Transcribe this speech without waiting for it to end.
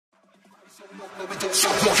What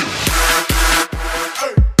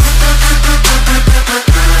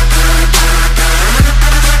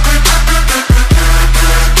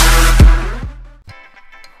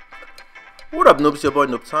up, noobs? Your boy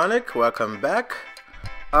Noob. Welcome back.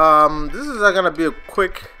 This is gonna be a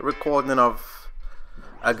quick recording of,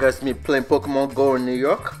 I guess, me playing Pokemon Go in New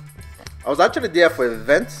York. I was actually there for an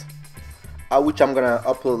event, which I'm gonna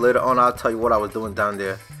upload later on. I'll tell you what I was doing down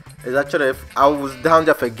there. It's actually, I was down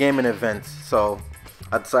there for a gaming event, so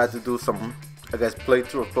I decided to do some, I guess,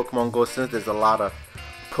 playthrough of Pokemon Go since there's a lot of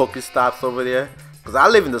Pokestops over there. Cause I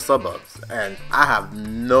live in the suburbs and I have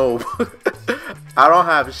no, I don't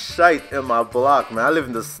have shite in my block, man. I live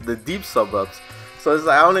in the deep suburbs, so it's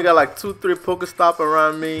like I only got like 2-3 Pokestop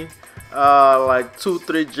around me, like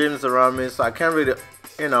 2-3 gyms around me. So I can't really,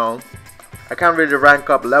 I can't really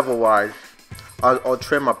rank up level wise or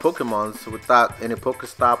train my Pokemons without any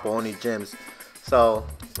Pokestop or any gyms. So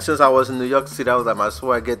since I was in New York City, I was like, I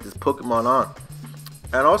swear I get this Pokemon on.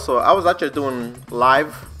 And also I was actually doing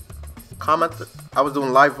live comment. I was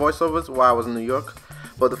doing live voiceovers while I was in New York.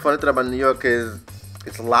 But the funny thing about New York is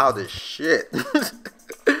it's loud as shit.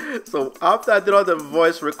 So after I did all the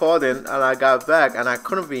voice recording and I got back and I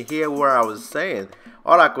couldn't even hear what I was saying.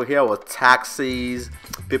 All I could hear was taxis,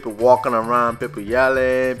 people walking around, people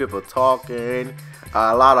yelling, people talking,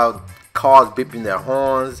 a lot of cars beeping their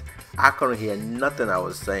horns. I couldn't hear nothing I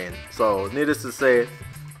was saying. So needless to say,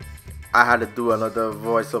 I had to do another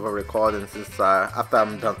voiceover recording since after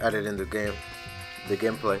I'm done editing the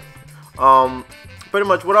gameplay. Pretty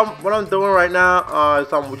much what I'm doing right now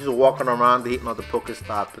is I'm just walking around hitting all the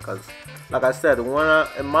Pokestop because, like I said,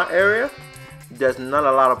 in my area there's not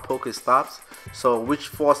a lot of Pokestops, so which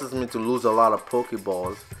forces me to lose a lot of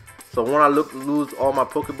Pokeballs. So when I lose all my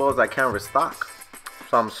Pokeballs, I can't restock.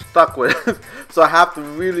 So I'm stuck with it. So I have to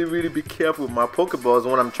really be careful with my Pokeballs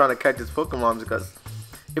when I'm trying to catch these Pokemon, because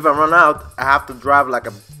if I run out, I have to drive like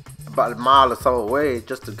about a mile or so away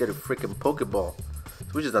just to get a freaking Pokeball,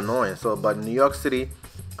 which is annoying. So, but in New York City,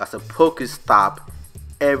 that's a Pokestop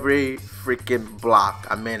every freaking block.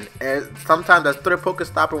 I mean, sometimes there's 3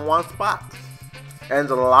 Pokestop in one spot, and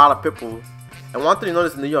there's a lot of people. And one thing you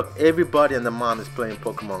notice in New York, everybody and their mom is playing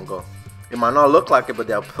Pokemon Go. It might not look like it, but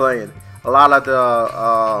they're playing. A lot of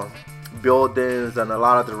the buildings and a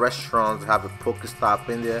lot of the restaurants have a Pokestop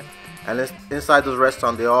in there. And inside those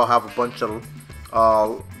restaurants, they all have a bunch of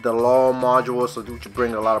the law modules, so which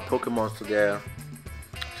bring a lot of Pokemons to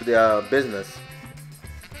their business.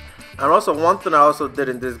 And also, one thing I also did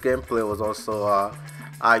in this gameplay was also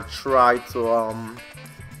I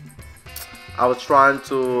was trying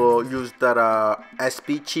to use that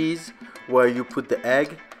SP cheese where you put the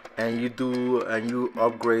egg and you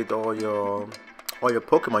upgrade all your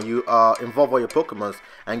Pokemon. You involve all your Pokemons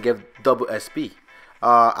and give double SP.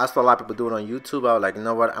 I saw a lot of people do it on YouTube. I was like, you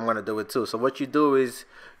know what, I'm gonna do it too. So what you do is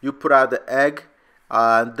you put out the egg,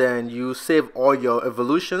 and then you save all your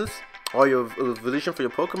evolution for your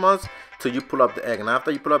Pokemons till you pull up the egg. And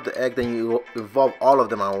after you pull up the egg, then you evolve all of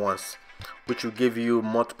them at once, which will give you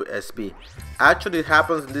multiple SP. Actually, it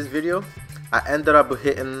happens in this video. I ended up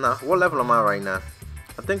hitting what level am I right now?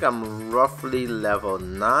 I think I'm roughly level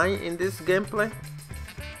 9 in this gameplay.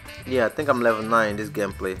 Yeah, I think I'm level 9 in this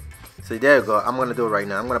gameplay. So there you go. I'm gonna do it right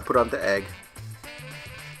now. I'm gonna put up the egg.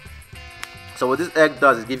 So what this egg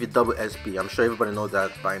does is give you double SP. I'm sure everybody knows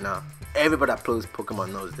that by now. Everybody that plays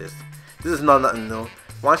Pokemon knows this. This is not nothing new.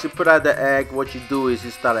 Once you put out the egg, what you do is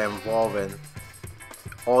you start involving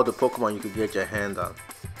all the Pokemon you could get your hand on.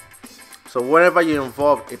 So whenever you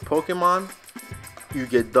involve a Pokemon, you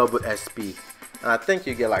get double SP. And I think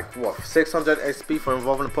you get like what, 600 SP for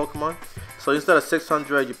involving a Pokemon. So instead of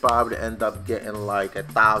 600, you probably end up getting like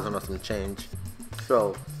 1,000 or some change.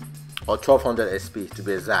 So, or 1,200 SP to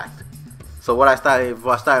be exact. So what I started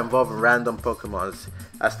involving random Pokemons.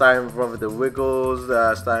 I started involving the Wiggles.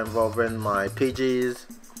 I started involving my Pidgeys.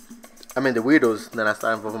 I mean the Weedles. Then I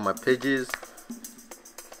started involving my Pidgeys.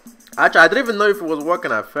 Actually, I didn't even know if it was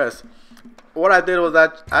working at first. What I did was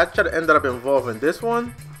that I actually ended up involving this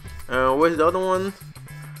one. Where's the other one?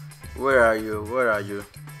 Where are you? Where are you?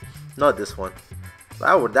 Not this one.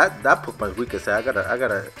 That Pokemon's weak as hell. I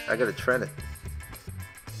gotta train it.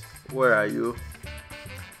 Where are you?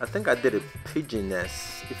 I think I did a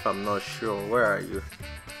Pidgeyness, if I'm not sure. Where are you?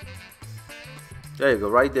 There you go,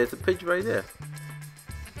 right there. It's a Pidgey right there.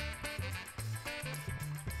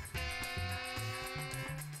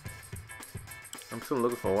 I'm still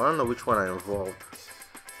looking for one. I don't know which one I involved.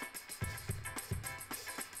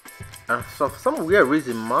 And so for some weird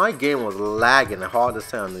reason, my game was lagging hard as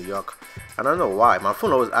hell in New York. I don't know why. My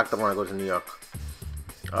phone always acts up when I go to New York.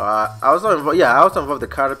 I also involved the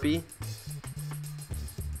Caterpie.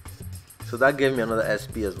 So that gave me another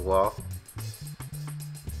SP as well.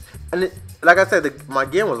 And like I said, my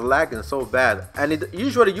game was lagging so bad. And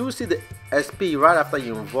usually you see the SP right after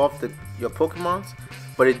you involve your Pokemons,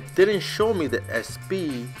 but it didn't show me the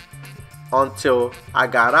SP until I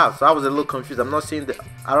got out. So I was a little confused. I'm not seeing the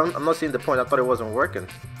point. I thought it wasn't working.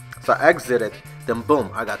 So I exited, then boom,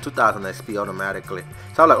 I got 2000 SP automatically.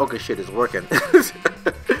 So I was like, okay, shit, it's working.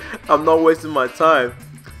 I'm not wasting my time.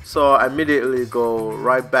 So I immediately go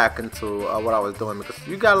right back into what I was doing, because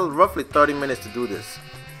you got roughly 30 minutes to do this.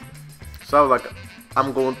 So I was like,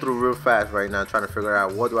 I'm going through real fast right now, trying to figure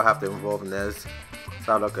out what do I have to involve in this.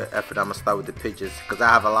 So I was like, effort, I'm gonna start with the Pidgeys, because I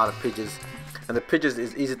have a lot of Pidgeys, and the Pidgeys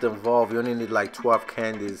is easy to involve. You only need like 12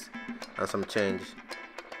 candies and some change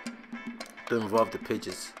to involve the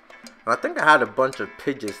Pidgeys. And I think I had a bunch of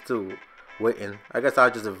Pidgeys too waiting. I guess I'll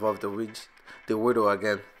just involve the Widow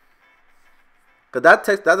again. Cause that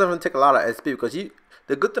doesn't take a lot of SP, because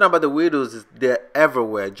the good thing about the Widows is they're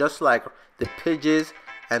everywhere, just like the Pidgeys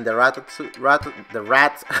and the rat.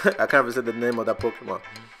 I can't even say the name of that Pokemon.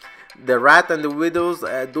 The rat and the Widows,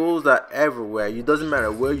 those are everywhere. It doesn't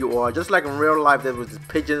matter where you are. Just like in real life, there was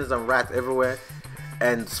pigeons and rats everywhere,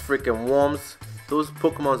 and freaking worms. Those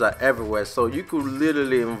Pokemons are everywhere, so you could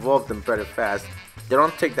literally involve them pretty fast. They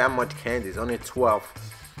don't take that much candies, only 12.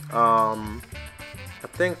 I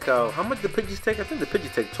think, how much the Pidgeys take? I think the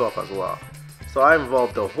Pidgeys take 12 as well. So I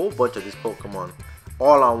involved a whole bunch of these Pokemon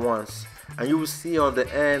all at once. And you will see on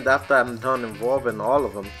the end, after I'm done involving all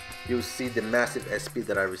of them, you'll see the massive SP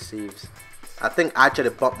that I received. I think I actually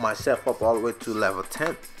bumped myself up all the way to level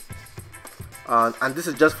 10. And this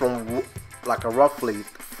is just from like a roughly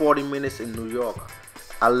 40 minutes in New York.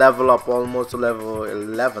 I level up almost to level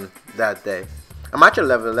 11 that day. I'm actually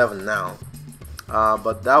level 11 now,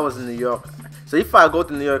 but that was in New York. So if I go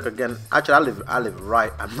to New York again, actually I live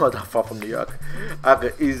right, I'm not that far from New York. I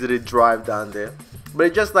could easily drive down there, but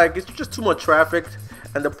it's just too much traffic,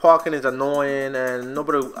 and the parking is annoying, and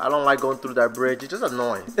I don't like going through that bridge. It's just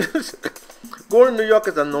annoying. Going to New York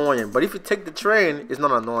is annoying, but if you take the train, it's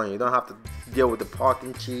not annoying. You don't have to deal with the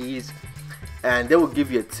parking cheese, and they will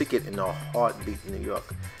give you a ticket in a heartbeat in New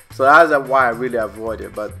York. So that's why I really avoid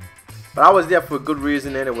it. But I was there for a good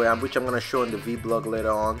reason anyway, which I'm gonna show in the vlog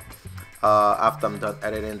later on, after I'm done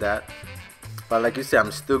editing that. But like you said,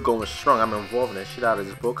 I'm still going strong. I'm involving the shit out of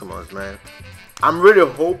these Pokemons, man. I'm really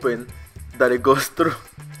hoping that it goes through.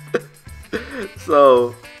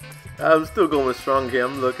 So I'm still going strong here.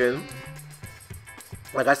 I'm looking.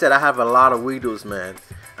 Like I said, I have a lot of Widows, man,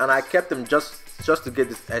 and I kept them just to get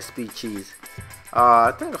this SP cheese.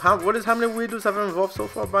 I think how many Widows have I involved so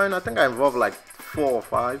far, Brian? I think I involved like 4 or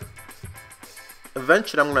 5.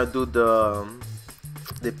 Eventually, I'm gonna do the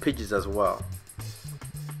Pidgeys as well,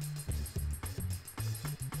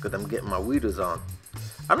 because I'm getting my Widows on.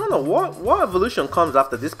 I don't know what evolution comes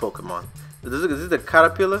after this Pokemon. Is this the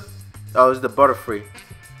Caterpillar? Oh, it's the Butterfree.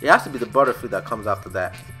 It has to be the Butterfree that comes after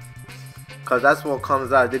that, because that's what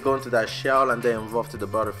comes out. They go into that shell and they evolve to the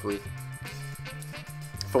Butterfree.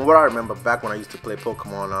 From what I remember back when I used to play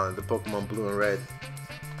Pokemon on the Pokemon Blue and Red.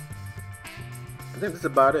 I think that's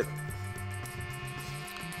about it.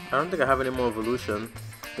 I don't think I have any more evolution.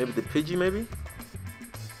 Maybe the Pidgey, maybe?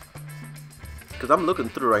 Because I'm looking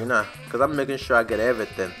through right now, because I'm making sure I get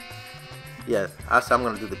everything. Yeah, I'm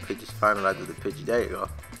gonna do the Pidgeys. Finally, I do the Pidgey. There you go.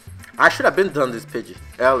 I should have been done this Pidgey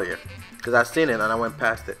earlier, because I seen it and I went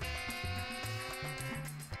past it.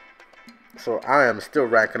 So I am still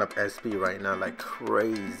racking up SP right now like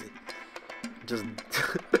crazy. Just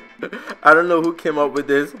I don't know who came up with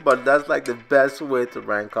this, but that's like the best way to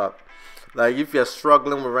rank up. Like if you're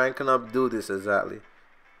struggling with ranking up, do this exactly.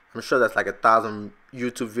 I'm sure that's like 1,000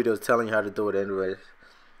 YouTube videos telling you how to do it anyways.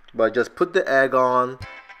 But just put the egg on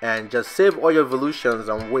and just save all your evolutions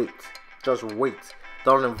and wait. Just wait.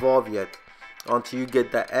 Don't evolve yet until you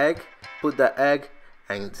get the egg. Put the egg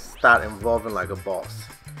and start evolving like a boss.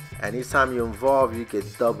 And each time you evolve, you get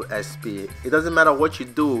double SP. It doesn't matter what you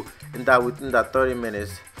do within that 30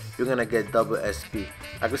 minutes, you're gonna get double SP.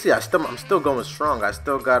 I can see I'm still going strong. I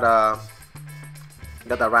still got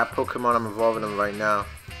that rat Pokemon. I'm evolving them right now.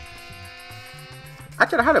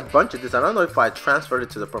 Actually, I had a bunch of this. I don't know if I transferred it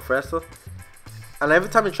to the professor. And every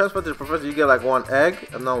time you transfer to the professor, you get like 1 egg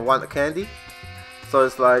and then 1 candy. So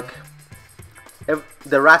it's like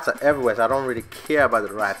the rats are everywhere. So I don't really care about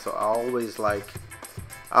the rats. So I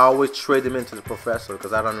always trade them into the professor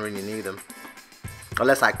because I don't really need them.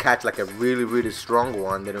 Unless I catch like a really strong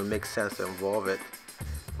one, then it makes sense to involve it.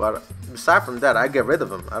 But aside from that, I get rid of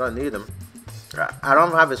them. I don't need them. I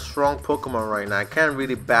don't have a strong Pokemon right now. I can't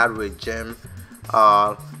really battle with gym.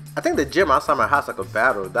 I think the gym outside my house I could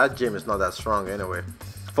battle. That gym is not that strong anyway.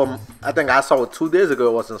 from I think I saw it 2 days ago,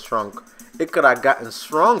 it wasn't strong. It could have gotten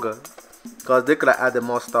stronger because they could have added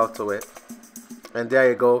more stuff to it. And there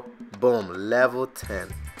you go, boom, level 10.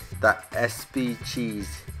 The SP cheese.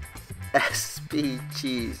 SP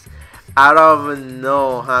cheese. I don't even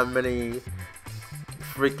know how many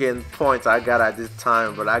freaking points I got at this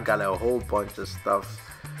time, but I got a whole bunch of stuff.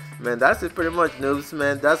 Man, that's it pretty much, noobs,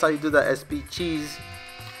 man. That's how you do the SP cheese.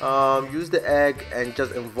 Use the egg and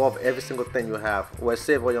just involve every single thing you have. Well,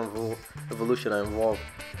 save all your evolution and involve.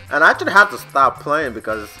 And I actually have to stop playing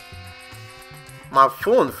because my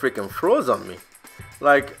phone freaking froze on me.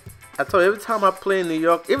 Like, I told you, every time I play in New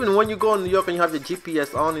York, even when you go in New York and you have your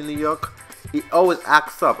GPS on in New York, it always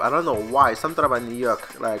acts up. I don't know why. Something about New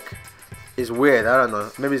York, like, it's weird. I don't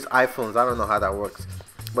know. Maybe it's iPhones. I don't know how that works.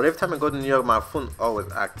 But every time I go to New York, my phone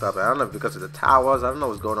always acts up. I don't know if because of the towers. I don't know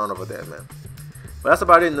what's going on over there, man. But that's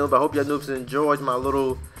about it, noob. I hope you noobs enjoyed my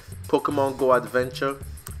little Pokemon Go adventure.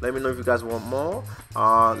 Let me know if you guys want more.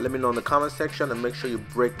 Let me know in the comment section, and make sure you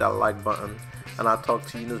break that like button. And I'll talk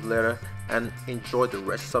to you noobs later, and enjoy the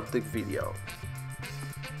rest of the video.